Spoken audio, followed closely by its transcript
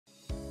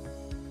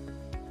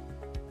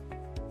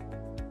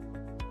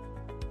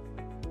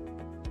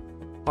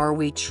Are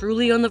we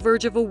truly on the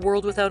verge of a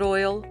world without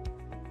oil?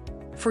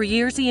 For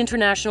years, the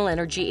International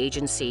Energy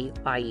Agency,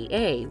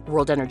 IEA,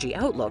 World Energy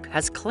Outlook,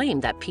 has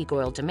claimed that peak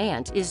oil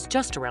demand is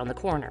just around the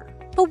corner.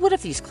 But what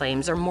if these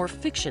claims are more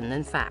fiction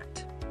than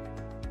fact?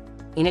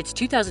 In its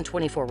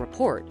 2024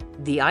 report,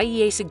 the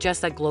IEA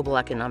suggests that global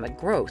economic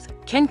growth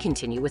can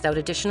continue without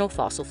additional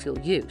fossil fuel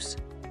use.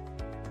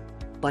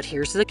 But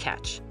here's the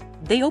catch.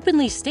 They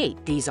openly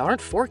state these aren't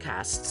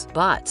forecasts,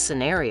 but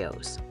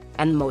scenarios.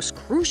 And the most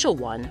crucial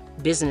one,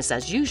 business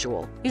as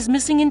usual, is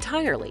missing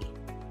entirely.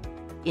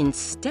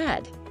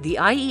 Instead, the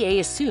IEA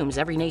assumes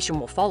every nation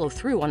will follow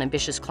through on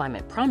ambitious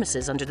climate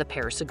promises under the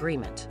Paris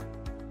Agreement.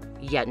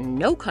 Yet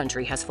no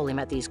country has fully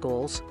met these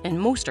goals, and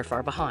most are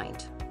far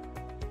behind.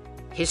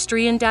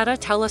 History and data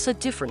tell us a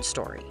different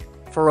story.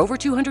 For over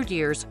 200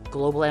 years,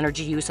 global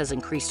energy use has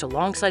increased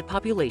alongside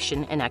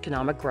population and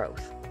economic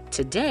growth.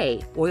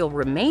 Today, oil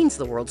remains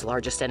the world's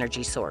largest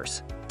energy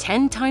source,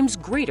 10 times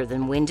greater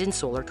than wind and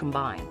solar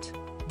combined.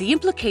 The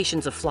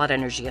implications of flawed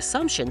energy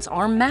assumptions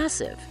are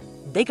massive.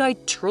 They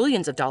guide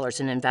trillions of dollars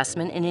in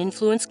investment and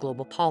influence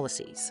global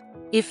policies.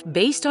 If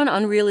based on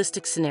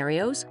unrealistic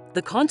scenarios,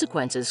 the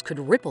consequences could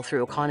ripple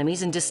through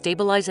economies and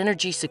destabilize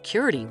energy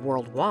security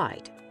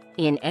worldwide.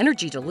 In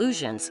Energy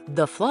Delusions,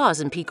 the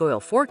flaws in peak oil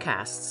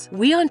forecasts,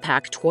 we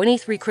unpack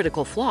 23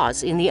 critical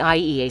flaws in the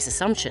IEA's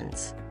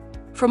assumptions.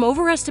 From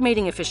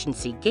overestimating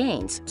efficiency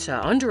gains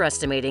to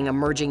underestimating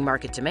emerging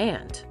market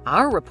demand,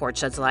 our report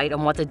sheds light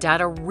on what the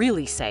data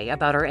really say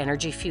about our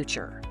energy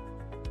future.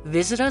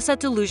 Visit us at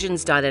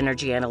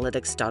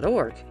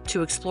delusions.energyanalytics.org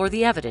to explore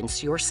the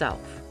evidence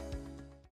yourself.